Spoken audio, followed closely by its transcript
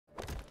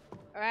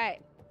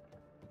Alright.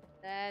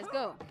 Let's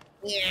go.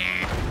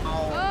 Yeah.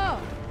 Oh!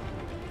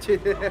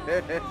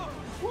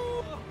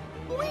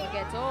 When you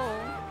get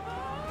old.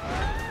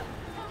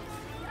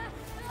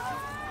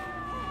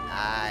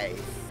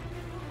 Nice.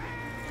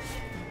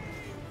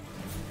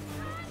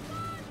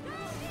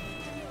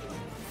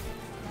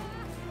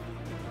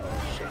 Oh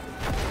shit.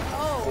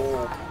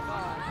 Oh!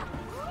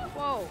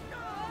 Oh. Whoa!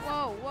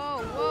 Whoa!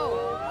 Whoa! Whoa!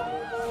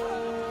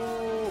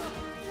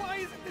 Why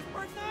isn't this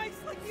bird nice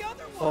like the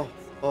other Oh. ones?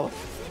 Oh.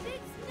 It's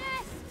its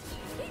nest.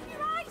 Keep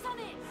your eyes on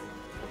it.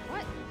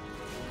 What?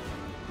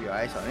 Your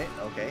eyes on it?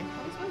 Okay. What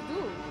are we supposed to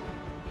do?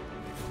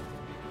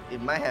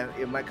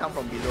 It might come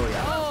from below,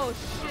 yeah. Oh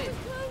shit!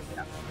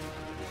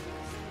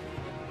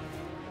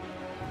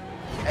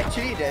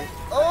 Actually, there's.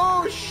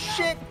 Oh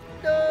shit!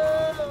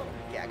 No.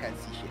 Yeah, I can't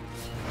see shit.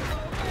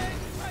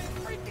 I am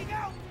freaking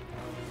out.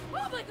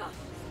 Oh my god.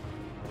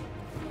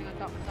 Hang on,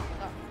 stop.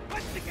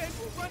 What's the game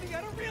for running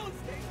out of real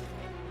estate?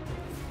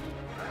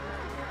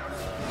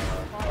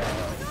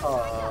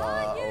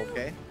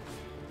 Okay.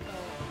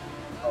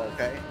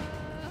 Okay.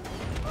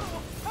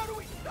 Oh, how do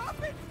we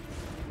stop it?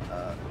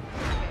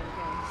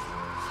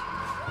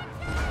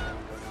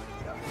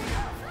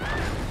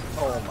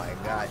 Oh my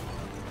god.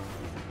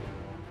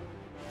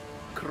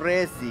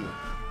 Crazy.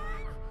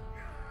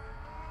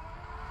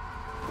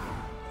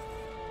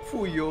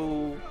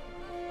 Fuyo.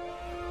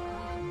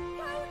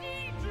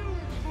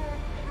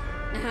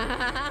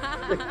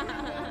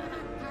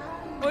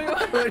 What do you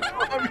want? What do you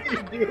want me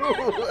to do?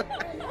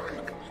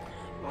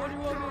 What do you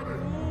want me to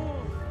do?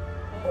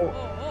 Oh.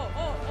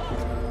 Oh.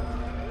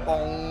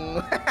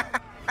 Bong.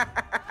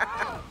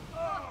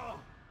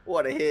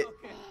 What a hit.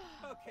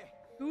 Okay.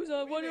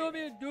 Dusa, what do you want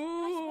me to do?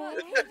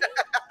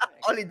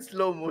 All in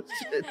slow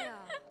motion.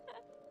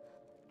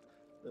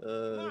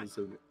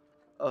 So good.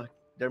 Oh,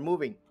 they're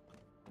moving.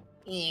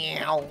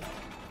 Meow.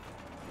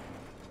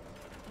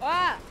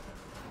 Ah!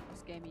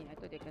 Scare me. I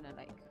thought they're gonna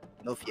like.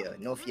 No fear,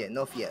 no fear,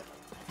 no fear.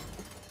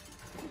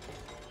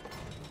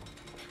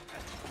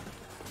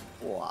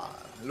 Wow,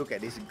 look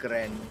at this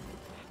grand.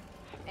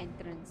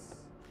 Entrance.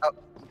 Oh,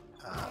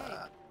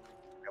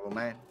 never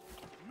mind.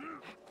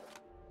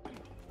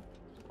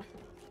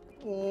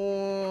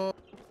 Oh.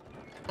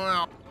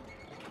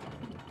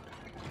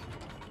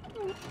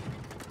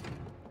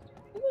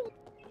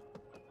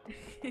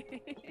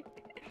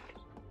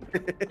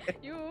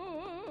 You.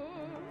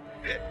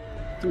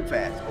 Too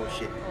fast. Oh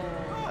shit.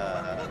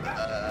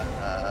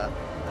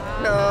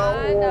 No.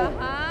 No.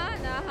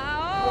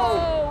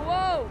 Whoa.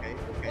 Whoa. Okay.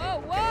 Whoa.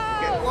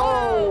 Okay.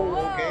 Whoa.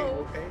 Whoa.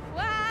 Okay.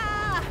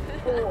 Wow.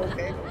 Oh,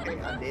 okay.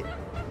 I'm dead.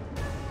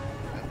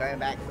 I'm coming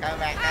back.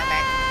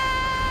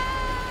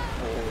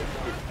 Oh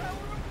shit.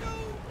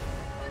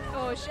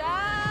 Oh, shit.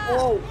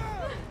 Oh.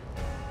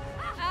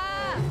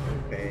 Ah.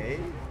 Okay.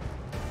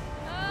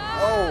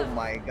 Ah. Oh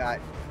my god.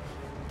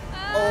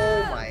 Ah.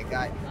 Oh my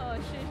god. Oh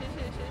shit.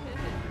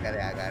 I got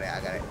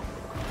it.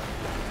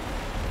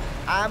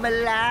 I'm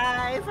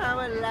alive.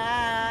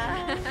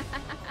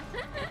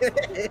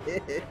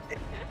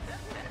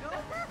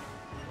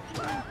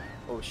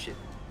 Oh shit.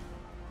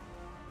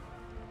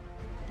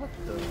 What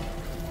the?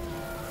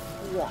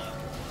 Wow.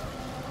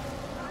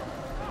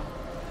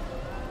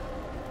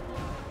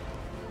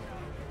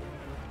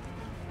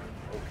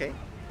 Okay.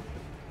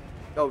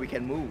 Oh, we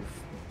can move.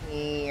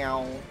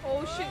 Meow.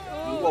 Oh shit.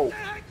 Whoa.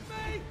 Heck,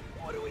 mate!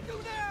 What do we do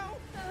now?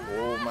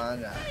 Oh my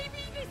god.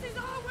 Maybe this is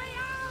our way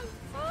out.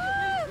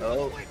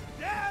 Oh. Quick,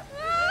 Dad!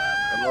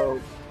 Hello.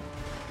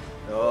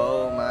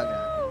 Oh my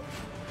god.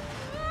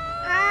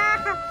 I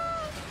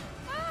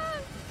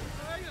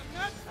am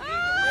not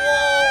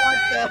Whoa, what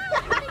the?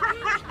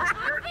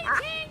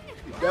 Hitting.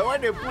 That one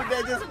they put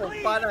there just for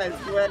fun, I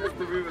swear, to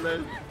be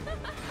honest.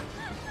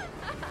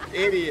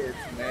 Idiots,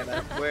 man, I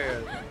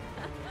swear.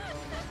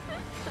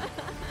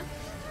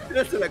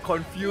 Just to like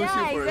confuse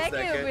you for exactly.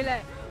 a second. We'll be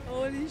like,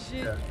 holy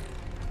shit. Yeah.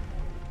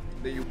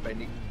 Then you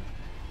panic.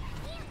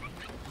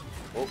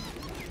 Oh.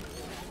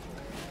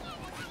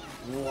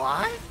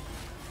 What?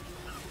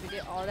 We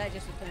did all that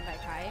just to turn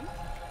back time.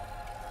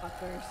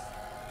 Fuckers.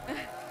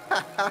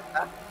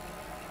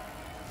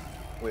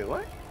 Wait,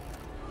 what?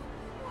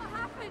 What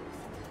happened?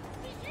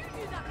 Did you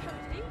do that,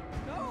 Cody?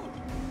 No!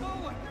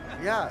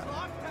 Yeah.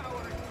 Clock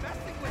tower is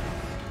messing with us.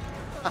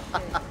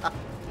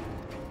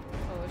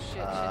 Oh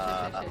shit.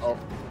 Oh,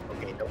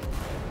 okay, no.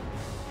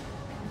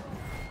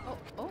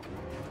 Oh.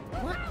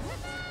 What?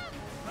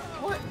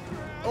 What?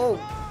 Oh.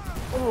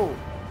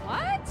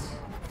 What?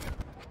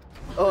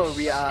 Oh,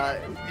 we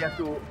have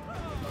to.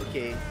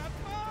 Okay.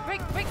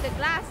 Break the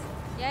glass.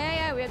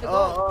 Yeah. We have to go.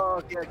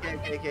 Oh, okay.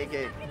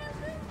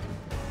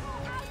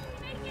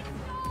 Make it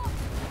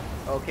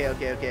stop. Okay,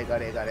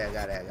 got it.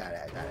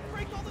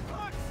 Break all the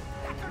clocks!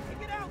 That's our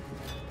ticket out!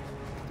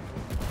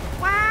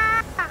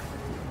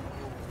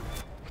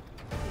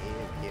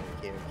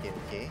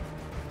 Okay.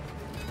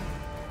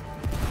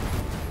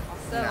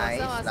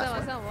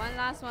 Awesome. One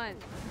last one.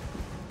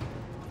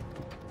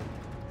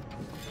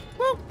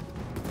 Woo!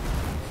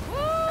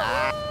 Woo!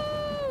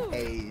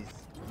 Nice.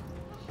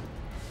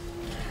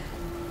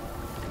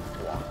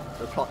 Wow.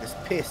 The clock is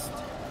pissed.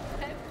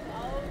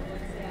 Oh,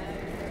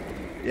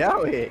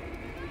 Yeah, wait.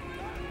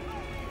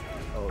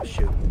 Oh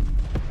shoot.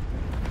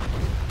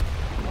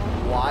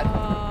 What?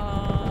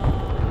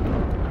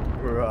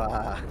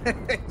 Bruh.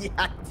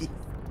 Yati.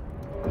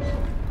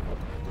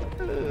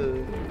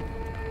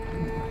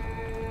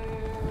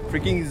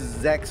 Freaking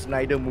Zack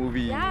Snyder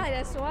movie. Yeah,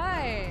 that's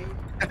why.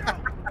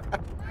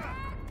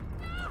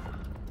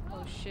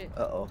 Oh shit.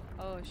 Uh-oh.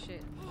 Oh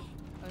shit.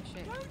 Oh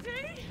shit.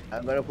 Cody!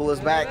 I'm gonna pull us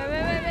Wait, back.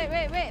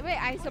 wait.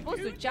 I'm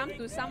supposed to jump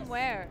to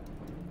somewhere.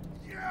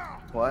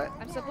 What?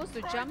 I'm supposed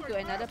to jump to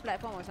another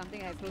platform or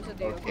something like closer to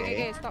you.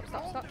 Okay. Okay, stop.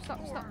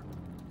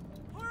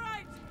 All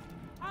right,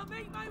 I'll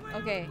make my way.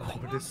 Okay. Oh,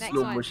 the Next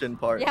slow one. motion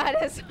part. Yeah,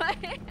 that's why.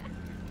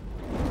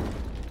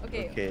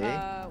 Okay. Okay.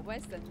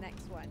 Where's the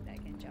next one that I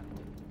can jump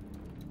to?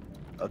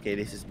 Okay,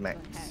 this is Max.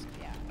 Don't have.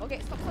 Yeah. Okay,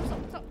 stop.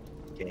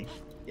 Okay.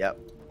 Yep.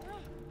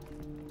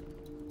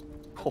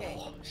 Okay,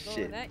 Oh go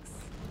shit. next.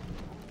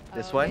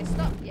 This Okay, one?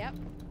 stop. Yep.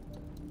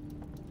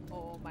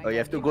 Oh my god. Oh, you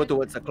have to go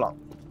towards the clock.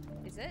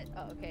 Is it?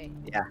 Oh, okay.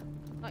 Yeah.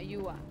 Not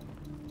you, ah.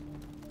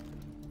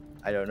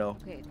 I don't know.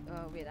 Okay,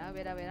 wait.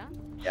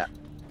 Yeah.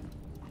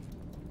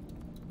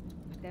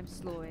 Damn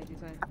slow, this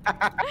one.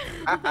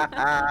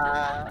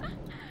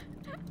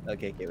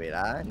 Okay, wait.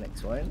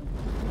 Next one.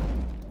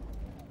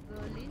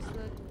 Slowly.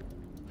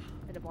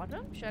 At the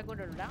bottom? Should I go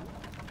to the down?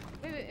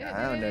 Wait.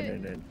 No.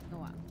 No,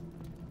 ah.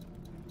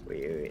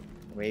 Wait.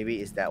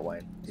 Maybe it's that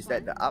one. Is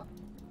that the up?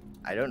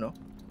 I don't know.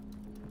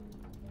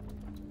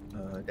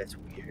 That's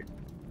weird.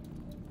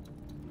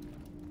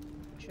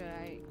 Should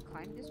I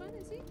climb this one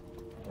and see?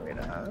 Wait.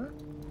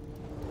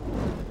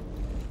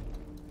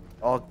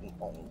 Oh,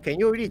 can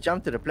you already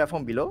jump to the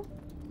platform below?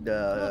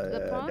 The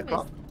The problem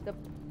clock? is the...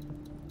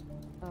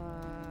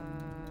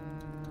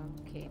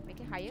 Okay, make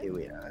it higher. Okay,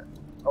 wait.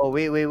 Oh,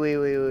 wait.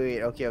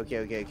 Okay.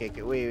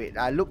 Wait.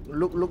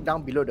 Look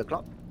down below the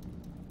clock.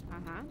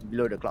 Uh-huh.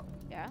 Below the clock.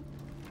 Yeah.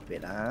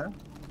 Wait. That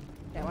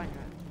one, right?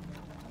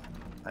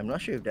 I'm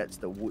not sure if that's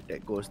the wood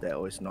that goes there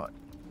or it's not.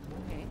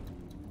 Okay.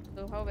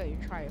 So how about you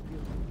try a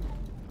few?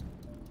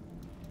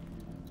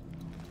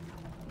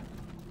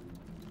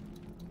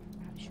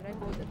 Should I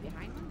go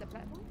behind the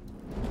platform?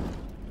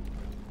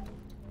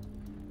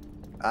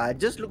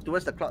 Just look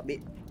towards the clock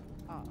bit.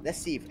 Oh. Let's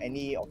see if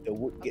any of the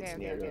wood gets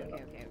nearer. or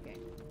not. Okay.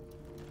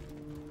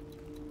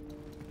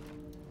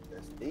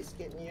 Does this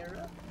get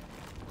nearer?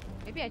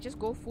 Maybe I just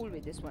go full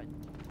with this one.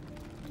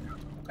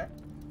 Okay.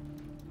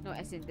 No,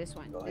 as in this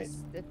one. Go ahead.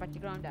 The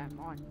particular one that I'm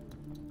on.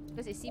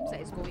 Because it seems like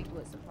it's going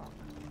towards the clock.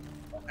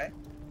 Okay.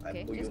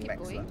 Okay, put just you keep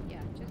max going. lah.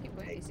 Yeah, just keep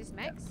going. Okay, Is this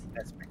max? Yeah,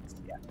 that's max.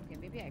 Yeah. Okay,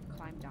 maybe I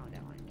climb down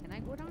that one. Can I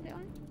go down that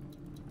one?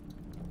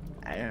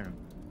 I don't know.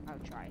 I'll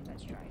try.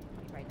 Let's try.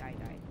 If I die.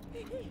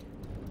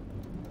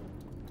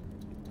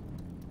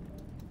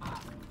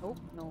 Oh,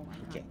 no, I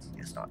Okay, can't.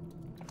 it's not.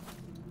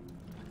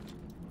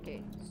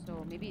 Okay,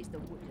 so maybe it's the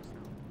wood just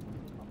now.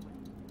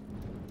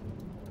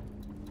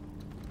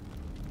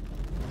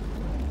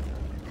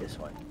 This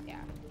one.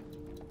 Yeah.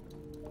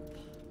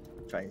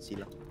 Try and see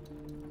lah.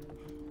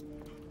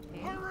 Okay.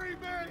 Hurry,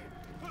 man!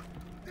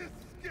 This is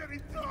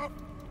getting tough!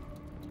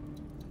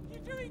 You're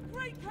doing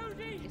great,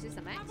 Cody. Is this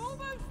the max? I'm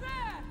almost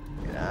there.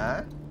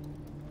 Yeah.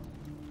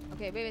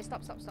 Okay, wait,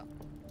 stop.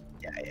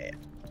 Yeah.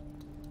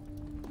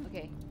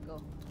 Okay,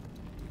 go.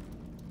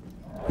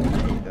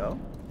 There you go.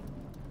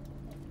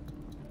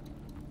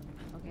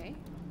 Okay.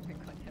 I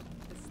got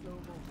the slow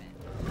movement.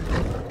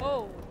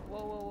 Whoa.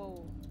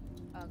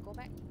 Go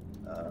back.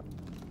 Uh.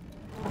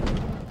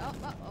 Oh,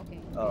 okay.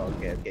 Oh,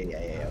 okay.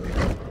 Yeah.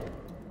 Okay.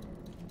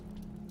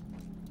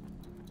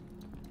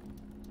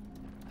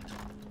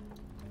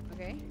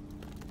 Okay.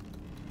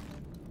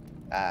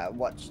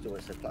 Watch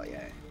towards the clock.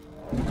 Yeah.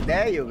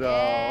 There you go.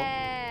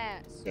 Yeah.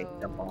 So, Okay,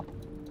 jump off. do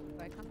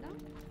I come down?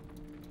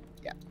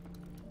 Yeah.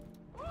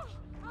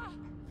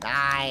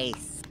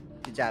 Nice.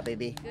 Good job,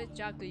 baby. Good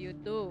job to you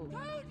too.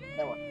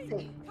 That one.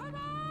 Hey. Come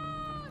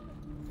on.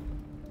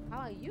 How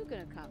are you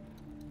gonna come?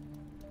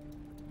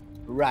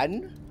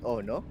 Run? Oh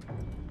no.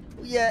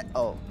 Yeah.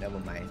 Oh, never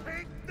mind.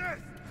 Take this,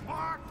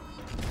 Mark!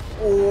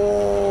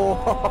 Oh.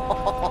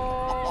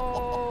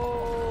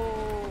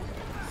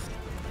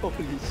 Oh.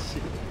 Holy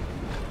shit.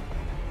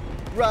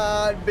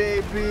 Run,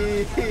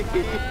 baby.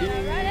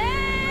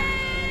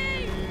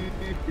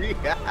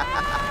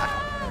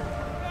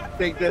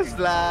 Take the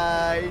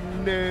slide.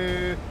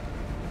 No.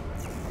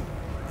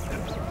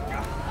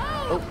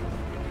 Oh.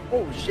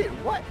 Oh shit.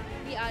 What?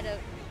 We are the...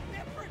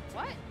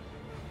 What?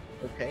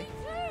 Okay.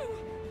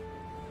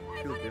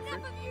 Feel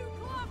different.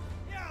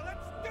 Yeah,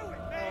 let's do it,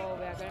 man! Oh,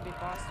 we are gonna be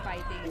boss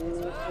fighting in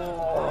this one.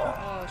 Oh.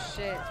 Oh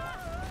shit.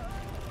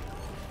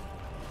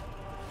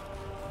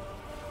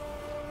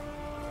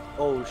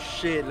 Oh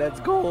shit. Let's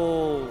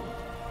go.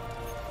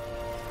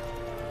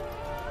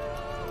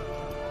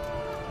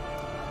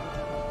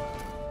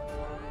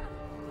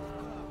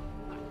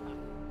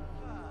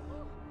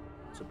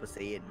 Super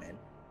Saiyan, man.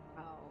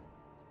 Oh.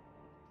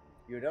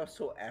 You're not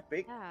so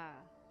epic. Yeah.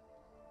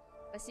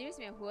 But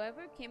seriously, man,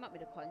 whoever came up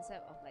with the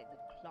concept of like the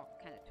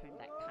clock kind of turn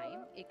back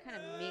time, it kind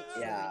of made so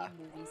Yeah.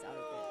 many movies out of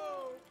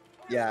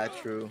Yeah,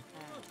 true.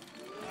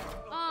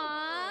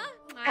 Aww.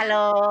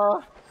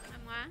 Hello.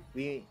 Mwah.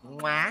 We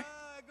mwah.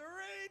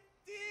 Great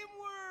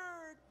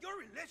teamwork. Your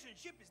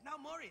relationship is now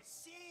more in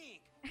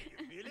sync.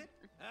 You feel it?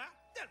 Huh?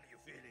 Tell me you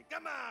feel it.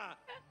 Come on.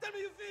 Tell me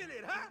you feel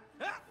it, huh?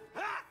 Huh?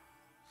 Huh?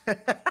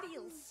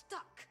 Feel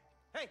stuck.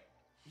 Hey,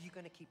 you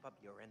gonna keep up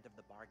your end of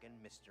the bargain,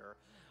 Mr.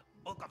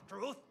 Book of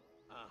Truth?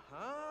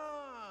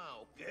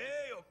 Uh-huh.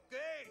 Okay,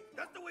 okay.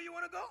 That's the way you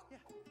wanna go? Yeah.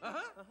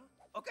 Uh-huh.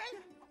 Okay.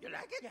 You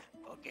like it?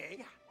 Yeah. Okay.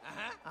 Yeah.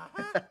 Uh-huh.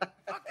 Uh-huh.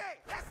 Okay,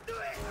 let's do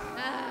it.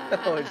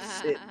 Oh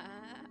shit.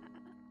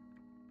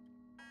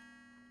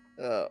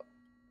 Oh.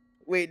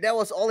 Wait, that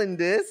was all in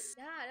this?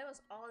 Yeah, that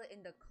was all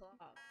in the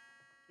clock.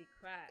 The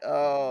crap.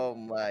 Oh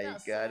my That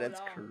was god, so that's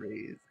long.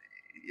 crazy.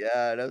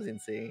 Yeah, that was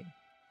insane.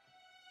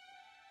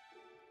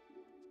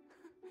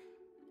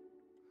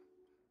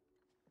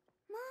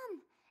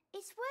 Mom,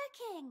 it's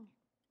working.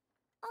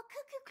 Our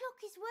cuckoo clock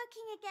is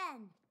working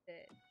again.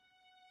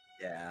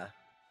 Yeah.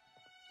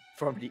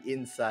 From the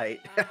inside.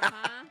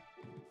 Uh-huh.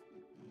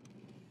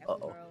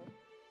 Uh-oh. Girl.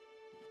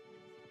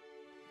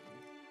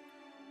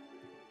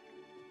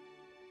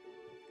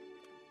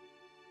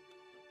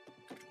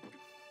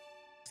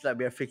 It's like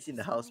we are fixing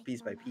the So house late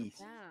piece for by Mum. piece.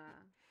 Yeah.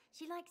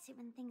 She likes it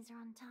when things are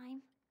on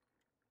time.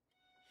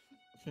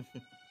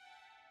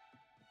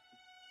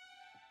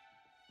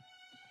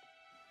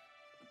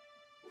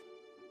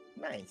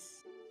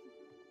 Nice.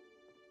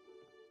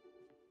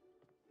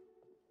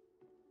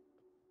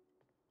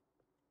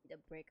 The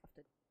break of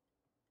the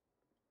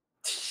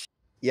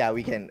Yeah,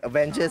 we can.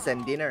 Avengers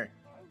and dinner.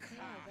 yeah,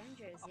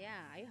 Avengers. Yeah,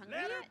 are you hungry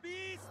Letter yet?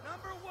 piece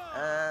number 1.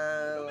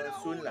 Numero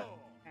Soon lah. uno.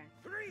 Okay.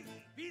 3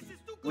 pieces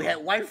to go. We had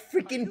one Are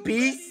freaking you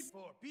ready piece.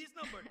 for piece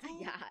number 2?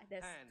 Yeah,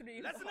 that's And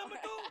 3. lesson number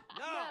 2?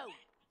 No.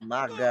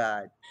 My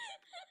god.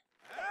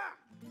 Ah,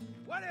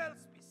 what else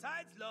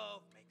besides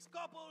love makes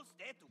couples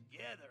stay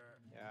together?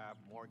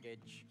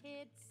 Mortgage.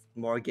 Kids.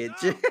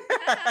 Mortgage. Attraction!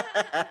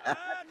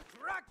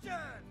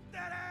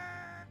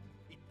 Ta-da!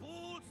 It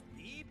pulls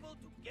people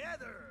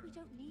together. We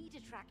don't need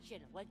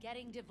attraction. We're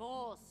getting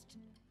divorced.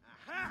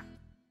 Aha!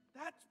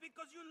 That's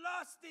because you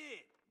lost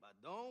it. But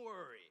don't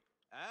worry.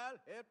 I'll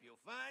help you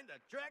find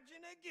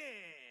attraction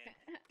again.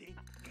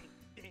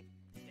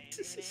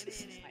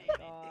 My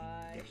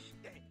gosh.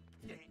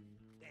 This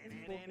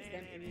book is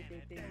damn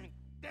irritating.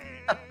 What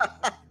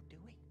are you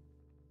doing?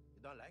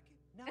 You don't like it?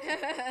 No.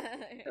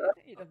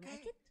 You don't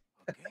like it?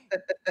 Okay.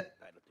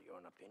 Entitled to your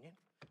own opinion.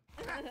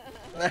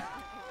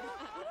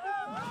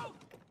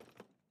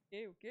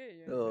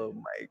 Okay. Oh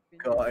my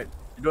god.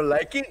 You don't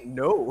like it?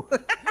 No.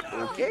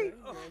 Okay.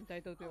 You're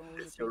entitled to your own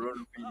It's your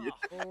own opinion.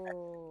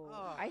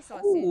 Oh, I saw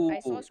Ooh.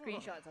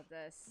 screenshots of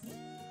this.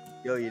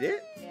 Yo, you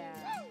did? Yeah,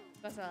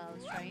 because I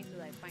was trying to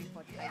like find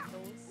for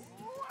titles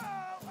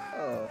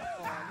Oh.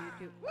 for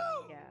YouTube.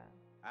 Yeah,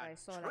 so I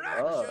saw like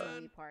Attraction the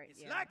silly part.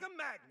 is Yeah. like a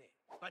magnet,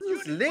 but This you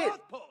is need lit.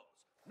 both poles.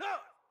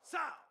 North,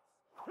 south,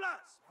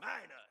 plus,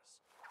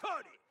 minus.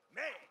 Cody,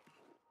 man.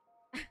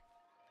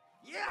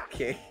 Yeah.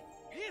 Okay.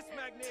 This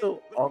magnet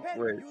So will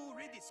awkward. help you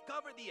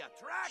rediscover the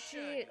attraction.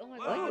 Shit! Oh my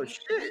One god! Oh, we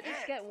shit.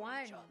 each get for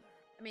one. each other.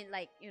 I mean,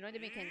 like you know, they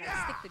can like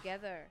Yeah. stick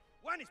together.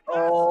 One is plus,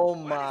 Oh one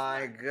is my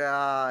minus.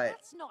 god.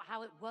 That's not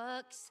how it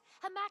works.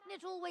 A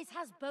magnet always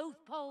has both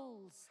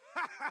poles.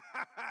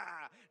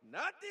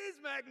 Not these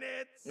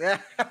magnets.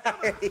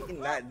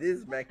 Not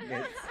this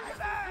magnet.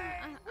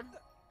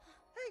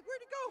 Hey,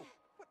 where'd it go?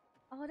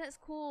 Oh, that's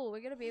cool.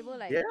 We're gonna be able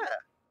like. Yeah.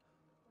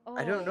 Oh,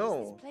 I don't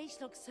know. This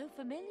place looks so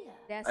familiar.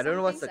 There's I don't know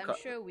some what's things the I'm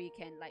sure we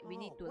can like. We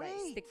need Oh, to like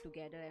wait. stick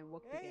together and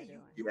work Hey,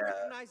 together. you Yeah.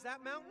 recognize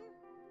that mountain?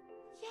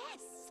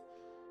 Yes.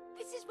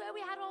 This is where we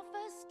had our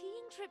first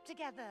skiing trip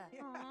together.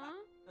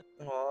 Aww.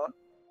 Aw.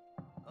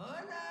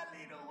 Hola,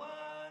 little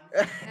one.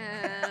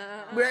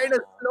 We're in a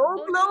snow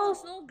Oh no, globe.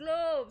 snow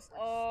globes!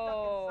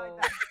 Oh.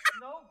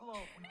 Snow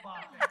globe we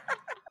bought there.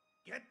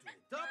 Get to the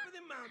top of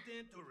the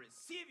mountain to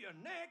receive your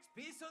next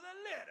piece of the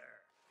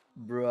letter.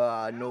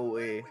 Bruh, no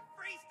way. We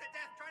freeze to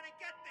death trying to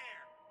get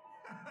there.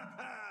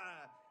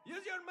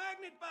 Use your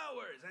magnet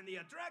powers and the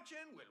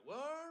attraction will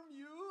warm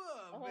you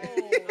up. Oh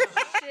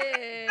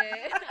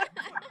shit!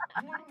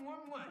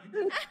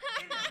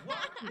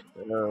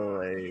 Oh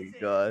my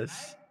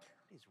gosh.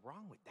 What is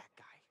wrong with that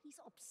guy? He's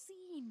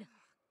obscene.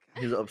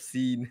 He's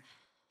obscene.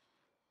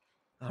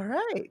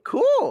 Alright,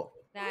 cool.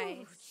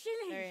 Nice.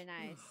 chilly. Very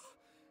nice.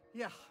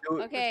 Yeah.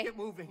 Dude, Okay, get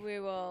moving. we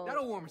will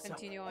That'll warm us up.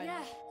 continue on.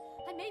 Yeah.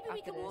 And maybe we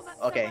After can warm this.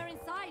 up Okay. somewhere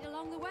inside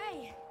along the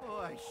way. Oh,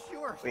 I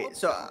sure Wait, hope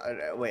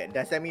so wait,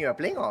 does that mean you're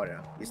playing or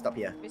no? We stop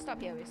here. We stop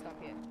here. We stop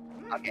here.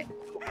 Okay.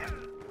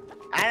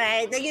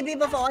 Alright, thank you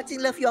people for watching.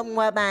 Love you all.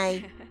 Bye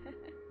bye.